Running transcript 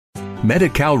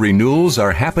Medi-Cal renewals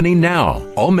are happening now.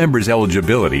 All members'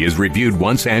 eligibility is reviewed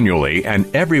once annually, and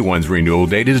everyone's renewal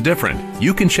date is different.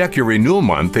 You can check your renewal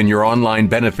month in your online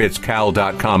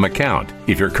benefitscal.com account.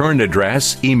 If your current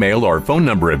address, email, or phone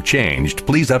number have changed,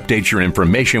 please update your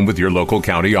information with your local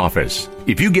county office.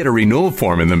 If you get a renewal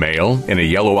form in the mail in a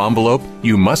yellow envelope,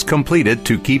 you must complete it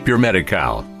to keep your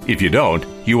Medi-Cal. If you don't,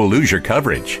 you will lose your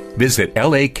coverage. Visit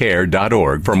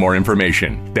lacare.org for more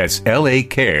information. That's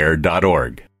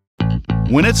lacare.org.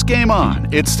 When it's game on,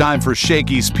 it's time for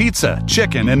Shakey's Pizza,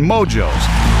 Chicken, and Mojo's.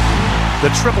 The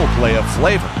triple play of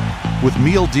flavor. With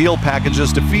meal deal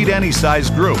packages to feed any size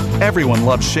group. Everyone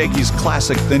loves Shakey's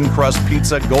classic thin crust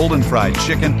pizza, golden fried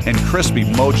chicken, and crispy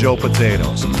Mojo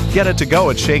potatoes. Get it to go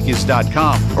at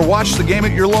Shakey's.com or watch the game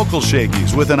at your local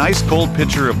Shakey's with an ice cold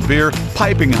pitcher of beer,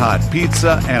 piping hot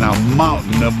pizza, and a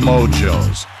mountain of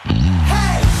Mojos.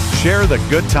 Hey! Share the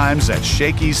good times at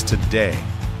Shakey's today.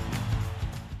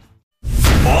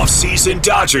 Off-season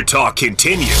Dodger talk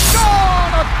continues.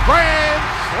 On a grand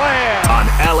slam! On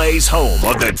LA's home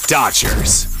of the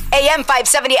Dodgers. AM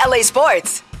 570 LA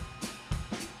Sports.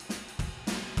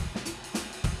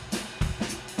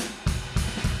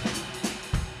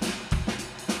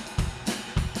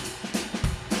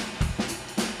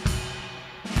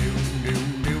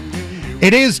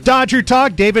 It is Dodger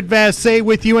Talk. David Vassay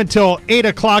with you until 8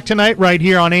 o'clock tonight right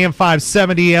here on AM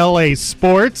 570 LA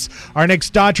Sports. Our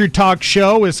next Dodger Talk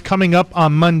show is coming up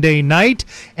on Monday night.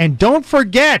 And don't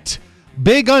forget,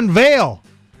 big unveil,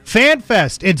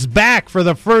 FanFest. It's back for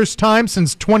the first time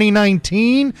since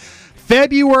 2019.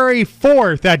 February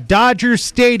 4th at Dodger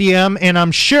Stadium, and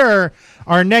I'm sure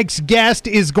our next guest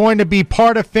is going to be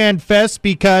part of FanFest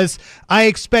because I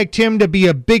expect him to be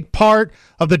a big part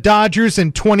of the Dodgers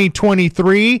in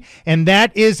 2023, and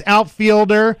that is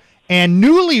outfielder and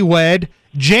newlywed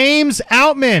James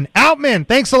Outman. Outman,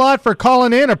 thanks a lot for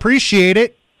calling in. Appreciate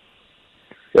it.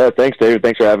 Yeah, thanks, David.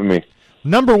 Thanks for having me.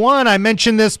 Number one, I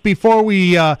mentioned this before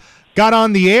we got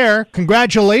on the air.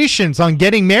 Congratulations on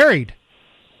getting married.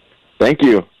 Thank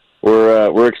you.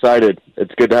 We're excited.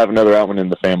 It's good to have another Outman in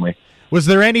the family. Was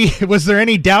there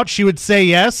any doubt she would say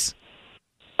yes?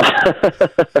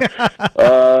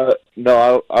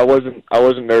 No, I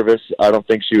wasn't nervous. I don't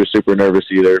think she was super nervous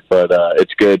either, but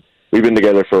it's good. We've been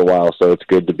together for a while, so it's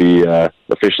good to be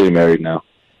officially married now.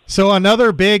 So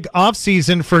another big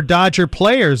offseason for Dodger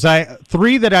players.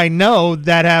 Three that I know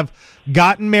that have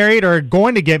gotten married or are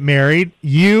going to get married.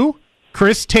 You,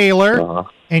 Chris Taylor,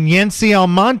 and Yency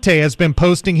Almonte has been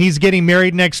posting he's getting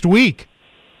married next week.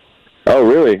 Oh,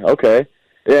 really? Okay.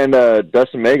 And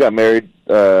Dustin May got married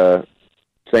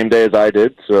same day as I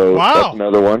did, so That's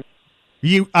another one.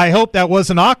 I hope that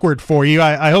wasn't awkward for you.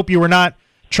 I hope you were not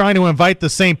trying to invite the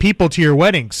same people to your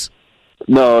weddings.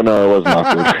 No, it wasn't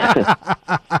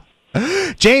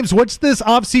awkward. James, what's this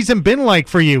offseason been like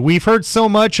for you? We've heard so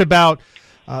much about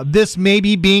this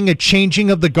maybe being a changing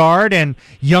of the guard and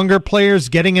younger players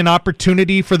getting an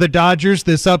opportunity for the Dodgers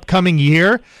this upcoming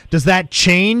year. Does that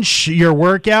change your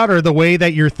workout or the way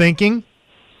that you're thinking?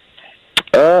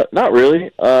 Not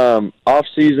really. Off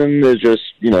season is just,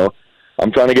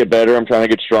 I'm trying to get better. I'm trying to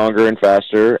get stronger and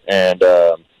faster, and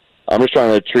I'm just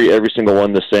trying to treat every single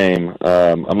one the same.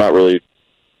 I'm not really,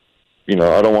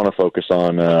 I don't want to focus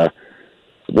on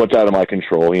what's out of my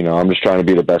control. I'm just trying to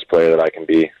be the best player that I can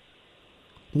be.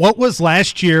 What was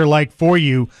last year like for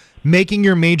you, making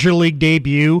your major league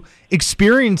debut,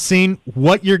 experiencing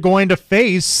what you're going to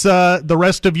face the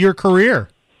rest of your career?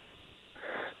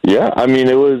 Yeah, I mean,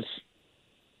 it was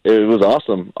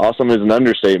awesome. Awesome is an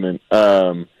understatement.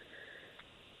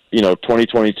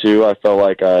 2022, I felt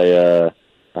like I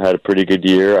had a pretty good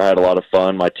year. I had a lot of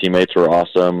fun. My teammates were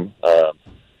awesome.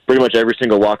 Pretty much every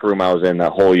single locker room I was in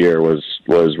that whole year was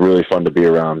really fun to be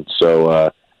around. So,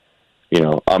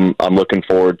 I'm looking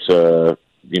forward to,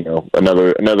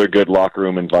 another good locker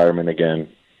room environment again.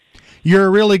 You're a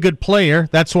really good player.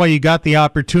 That's why you got the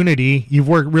opportunity. You've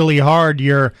worked really hard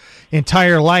your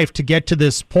entire life to get to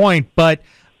this point, but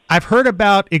I've heard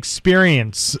about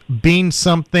experience being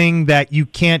something that you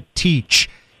can't teach.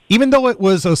 Even though it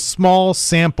was a small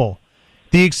sample,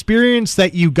 the experience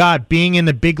that you got being in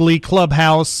the big league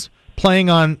clubhouse, playing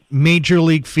on major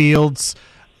league fields,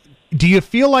 do you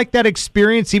feel like that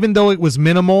experience, even though it was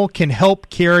minimal, can help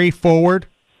carry forward?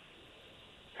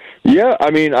 Yeah,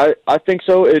 I mean, I think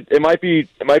so. It might be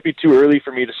too early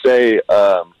for me to say,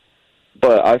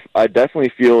 but I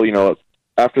definitely feel,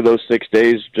 after those 6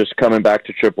 days, just coming back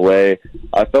to AAA,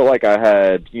 I felt like I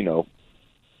had,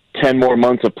 10 more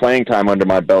months of playing time under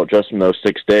my belt just from those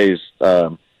 6 days,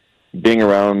 being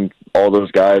around all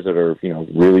those guys that are,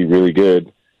 really, really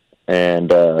good. and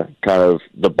kind of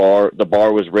the bar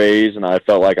was raised, and I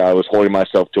felt like I was holding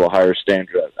myself to a higher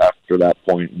standard after that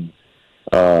point.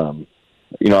 And,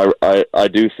 I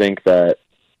do think that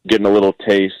getting a little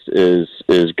taste is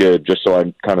good, just so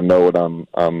I kind of know what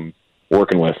I'm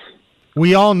working with.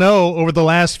 We all know over the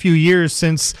last few years,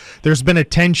 since there's been a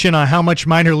tension on how much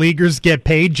minor leaguers get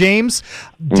paid, James,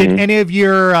 did any of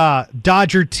your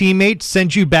Dodger teammates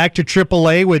send you back to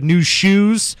AAA with new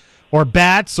shoes or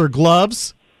bats or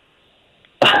gloves?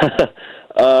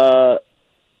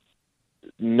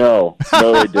 No,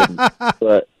 they didn't.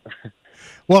 But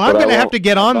I'm going to have to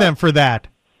get on them for that.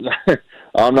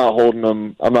 I'm not holding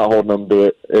them to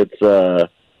it. It's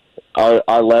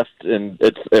I left, and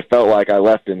it felt like I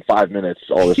left in 5 minutes.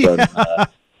 All of a sudden,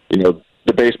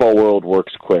 the baseball world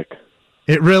works quick.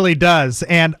 It really does.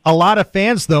 And a lot of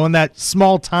fans, though, in that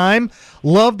small time,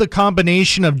 love the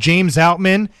combination of James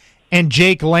Outman and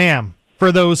Jake Lamb.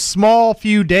 For those small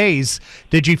few days,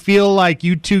 did you feel like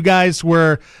you two guys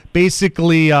were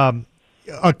basically a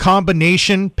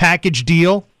combination package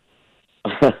deal?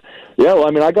 Yeah, well,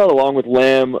 I mean, I got along with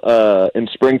Lamb in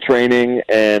spring training,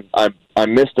 and I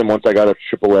missed him once I got up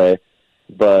to AAA.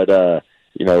 But,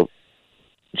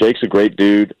 Jake's a great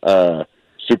dude,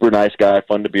 super nice guy,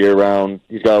 fun to be around.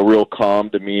 He's got a real calm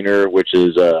demeanor, which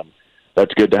is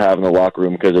that's good to have in the locker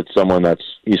room, because he's someone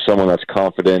that's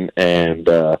confident, and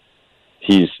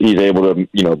he's able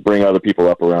to bring other people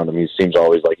up around him. He seems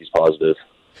always like he's positive.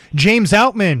 James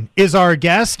Outman is our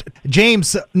guest.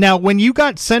 James, now when you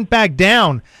got sent back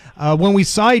down, when we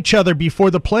saw each other before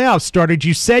the playoffs started,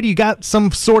 you said you got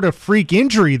some sort of freak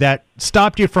injury that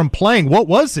stopped you from playing. What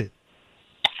was it?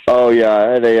 Oh yeah, I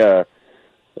had it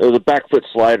was a back foot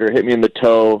slider, hit me in the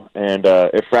toe, and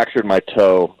it fractured my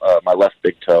toe, my left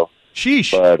big toe.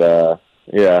 Sheesh. But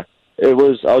yeah, I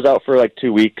was out for like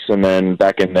 2 weeks, and then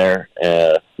back in there,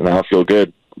 and now I feel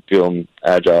good, feeling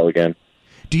agile again.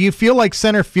 Do you feel like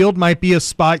center field might be a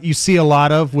spot you see a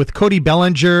lot of with Cody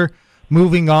Bellinger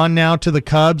moving on now to the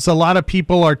Cubs? A lot of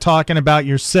people are talking about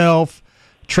yourself,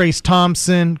 Trace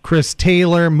Thompson, Chris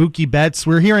Taylor, Mookie Betts.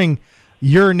 We're hearing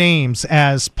your names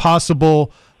as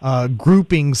possible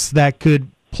groupings that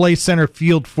could play center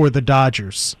field for the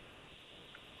Dodgers.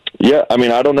 Yeah, I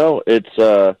mean, I don't know. It's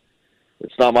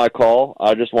not my call.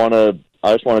 I just want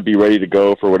to be ready to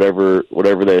go for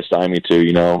whatever they assign me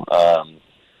to.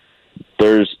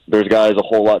 There's guys a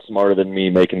whole lot smarter than me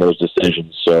making those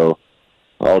decisions, so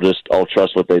I'll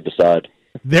trust what they decide.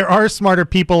 There are smarter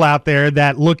people out there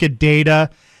that look at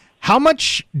data. How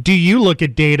much do you look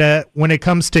at data when it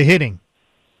comes to hitting?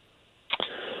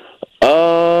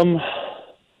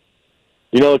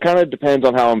 It kind of depends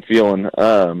on how I'm feeling.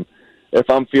 If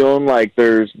I'm feeling like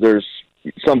there's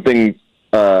something,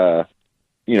 kind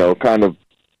of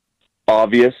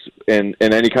obvious in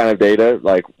any kind of data,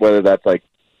 like whether that's like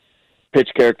pitch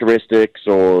characteristics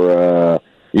or,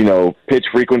 pitch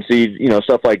frequency,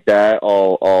 stuff like that,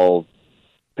 I'll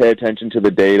pay attention to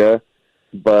the data.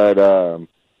 But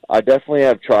I definitely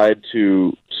have tried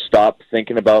to stop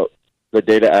thinking about the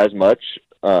data as much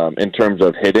in terms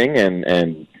of hitting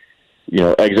and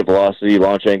exit velocity,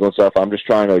 launch angle and stuff. I'm just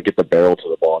trying to get the barrel to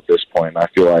the ball at this point. I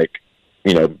feel like,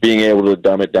 being able to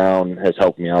dumb it down has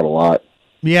helped me out a lot.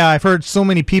 Yeah, I've heard so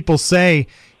many people say,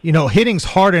 hitting's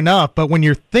hard enough, but when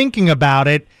you're thinking about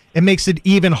it, it makes it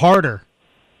even harder.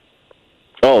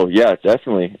 Oh, yeah,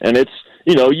 definitely. And it's,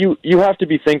 you have to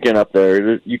be thinking up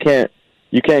there. You can't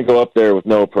go up there with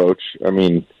no approach. I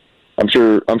mean, I'm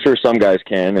sure some guys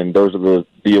can, and those are the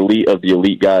elite of the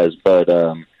elite guys, but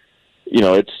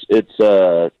it's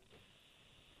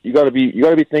you got to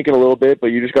be thinking a little bit, but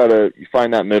you just got to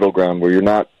find that middle ground where you're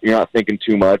not thinking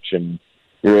too much, and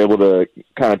you're able to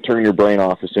kind of turn your brain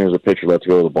off as soon as the pitcher lets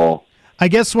go of the ball. I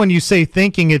guess when you say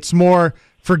thinking, it's more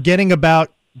forgetting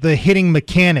about the hitting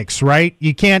mechanics, right?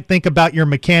 You can't think about your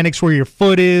mechanics, where your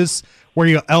foot is, where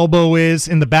your elbow is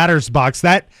in the batter's box.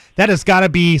 That has got to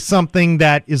be something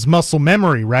that is muscle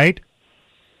memory, right?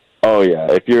 Oh yeah.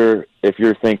 If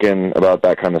you're thinking about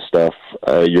that kind of stuff,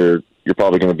 you're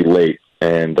probably going to be late.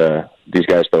 And these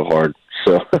guys throw hard,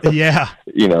 so yeah.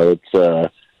 It's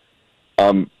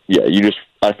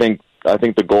I think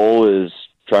the goal is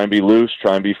try and be loose,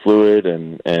 try and be fluid,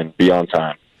 and be on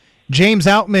time. James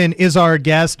Outman is our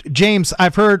guest. James,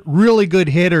 I've heard really good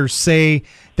hitters say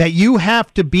that you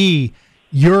have to be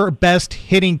your best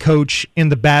hitting coach in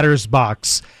the batter's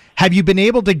box. Have you been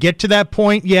able to get to that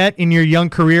point yet in your young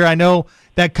career? I know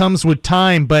that comes with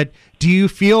time, but do you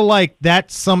feel like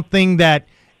that's something that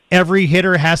every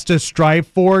hitter has to strive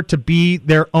for, to be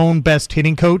their own best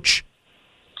hitting coach?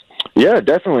 Yeah,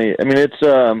 definitely. I mean, it's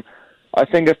I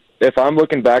think if I'm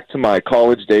looking back to my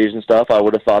college days and stuff, I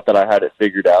would have thought that I had it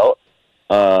figured out.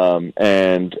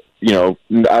 And, you know,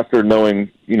 after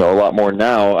knowing, you know, a lot more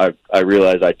now, I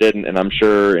realize I didn't. And I'm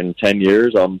sure in 10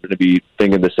 years, I'm going to be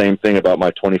thinking the same thing about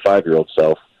my 25-year-old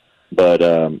self. But,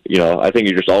 you know, I think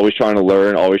you're just always trying to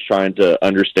learn, always trying to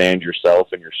understand yourself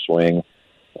and your swing.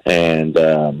 And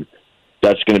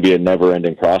that's going to be a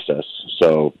never-ending process.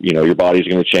 So, you know, your body's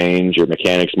going to change. Your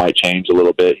mechanics might change a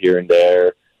little bit here and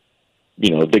there.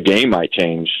 You know, the game might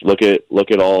change. Look at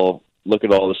all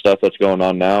the stuff that's going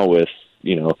on now with,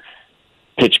 you know,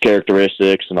 pitch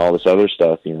characteristics and all this other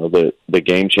stuff. You know, the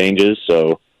game changes.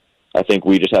 So I think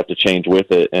we just have to change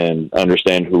with it and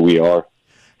understand who we are.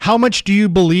 How much do you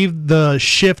believe the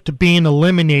shift being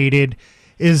eliminated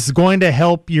is going to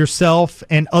help yourself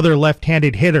and other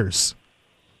left-handed hitters?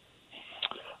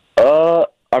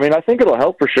 I mean, I think it'll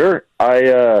help for sure.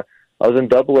 I was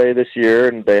in AA this year,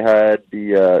 and they had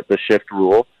the shift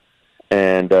rule,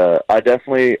 and I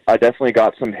definitely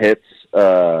got some hits,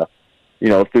 you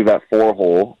know, through that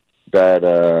 4-hole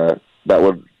that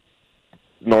would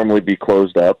normally be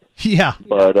closed up. Yeah.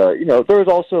 But you know, there was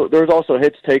also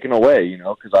hits taken away, you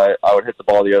know, because I would hit the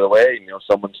ball the other way, and, you know,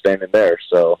 someone's standing there.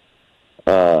 So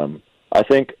I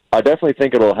definitely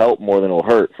think it'll help more than it'll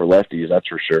hurt for lefties. That's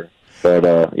for sure. But,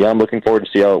 yeah, I'm looking forward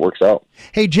to see how it works out.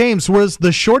 Hey, James, was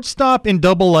the shortstop in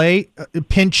AA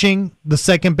pinching the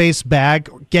second base bag,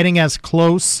 getting as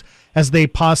close as they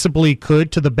possibly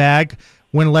could to the bag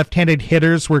when left-handed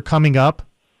hitters were coming up?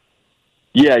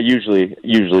 Yeah, usually.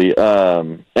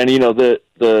 And, you know, there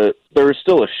was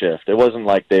still a shift. It wasn't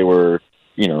like they were,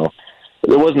 you know,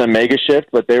 it wasn't a mega shift,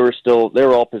 but they were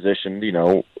all positioned, you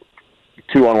know,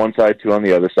 2 on one side, 2 on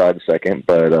the other side, a second.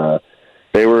 But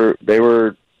they were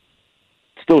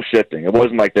still shifting. It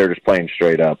wasn't like they were just playing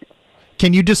straight up.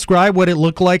 Can you describe what it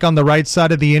looked like on the right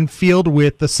side of the infield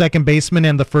with the second baseman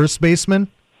and the first baseman?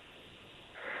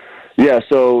 Yeah,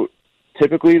 so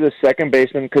typically the second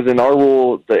baseman, because in our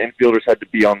rule, the infielders had to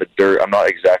be on the dirt. I'm not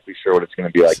exactly sure what it's going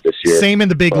to be like this year. Same in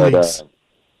the big leagues.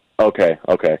 Okay.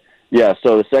 Yeah,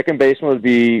 so the second baseman would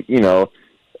be, you know,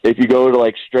 if you go to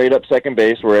like straight up second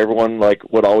base where everyone like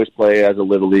would always play as a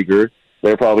little leaguer,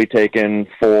 they're probably taking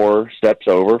 4 steps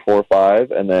over, 4 or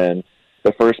 5, and then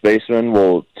the first baseman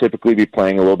will typically be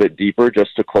playing a little bit deeper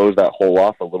just to close that hole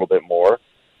off a little bit more.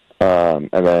 And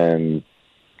then,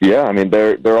 yeah, I mean,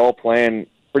 they're all playing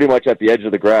pretty much at the edge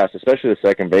of the grass, especially the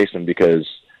second baseman, because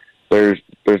there's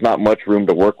not much room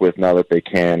to work with now that they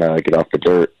can get off the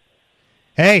dirt.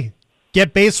 Hey,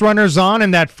 get base runners on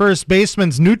and that first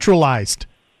baseman's neutralized.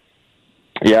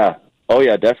 Yeah. Oh,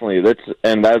 yeah, definitely. That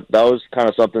was kind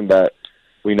of something that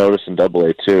we noticed in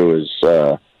AA too, is,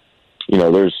 you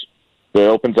know, it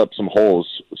opens up some holes,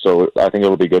 so I think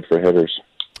it'll be good for hitters.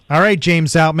 All right,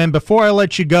 James Outman, before I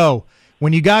let you go,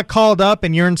 when you got called up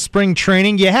and you're in spring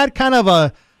training, you had kind of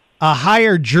a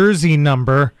higher jersey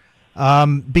number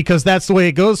because that's the way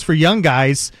it goes for young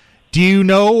guys. Do you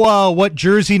know what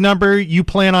jersey number you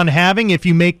plan on having if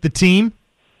you make the team?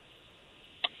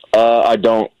 I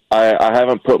don't. I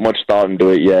haven't put much thought into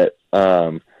it yet.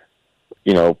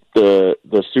 You know,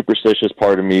 the superstitious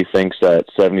part of me thinks that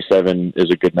 77 is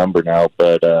a good number now,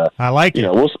 but I like it. You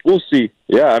know, we'll see.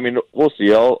 Yeah, I mean, we'll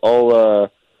see. I'll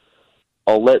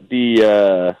let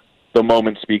the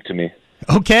moment speak to me.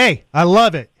 Okay, I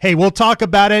love it. Hey, we'll talk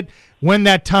about it when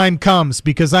that time comes,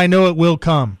 because I know it will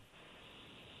come.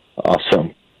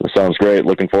 Awesome. That sounds great.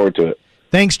 Looking forward to it.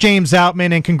 Thanks, James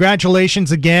Outman, and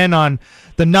congratulations again on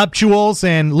the nuptials,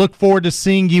 and look forward to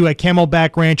seeing you at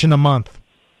Camelback Ranch in a month.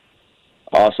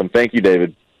 Awesome. Thank you,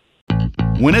 David.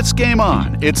 When it's game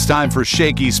on, it's time for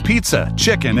Shakey's Pizza,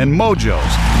 Chicken, and Mojo's.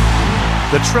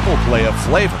 The triple play of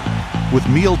flavor. With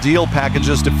meal deal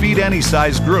packages to feed any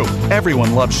size group,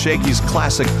 everyone loves Shakey's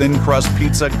classic thin crust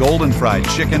pizza, golden fried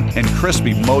chicken, and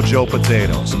crispy Mojo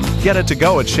potatoes. Get it to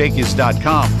go at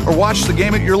Shakey's.com or watch the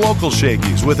game at your local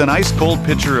Shakey's with an ice cold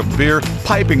pitcher of beer,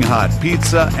 piping hot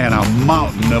pizza, and a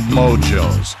mountain of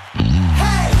Mojos.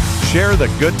 Share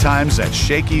the good times at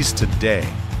Shakey's today.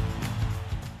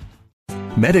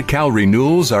 Medi-Cal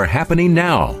renewals are happening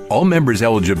now. All members'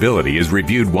 eligibility is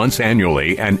reviewed once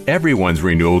annually, and everyone's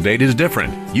renewal date is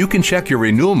different. You can check your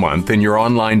renewal month in your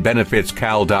online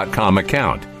benefitscal.com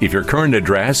account. If your current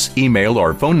address, email,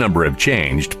 or phone number have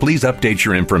changed, please update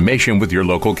your information with your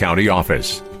local county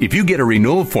office. If you get a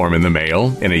renewal form in the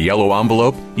mail in a yellow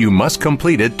envelope, you must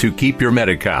complete it to keep your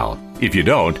Medi-Cal. If you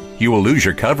don't, you will lose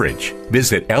your coverage.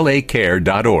 Visit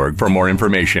lacare.org for more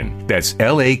information. That's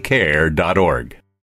lacare.org.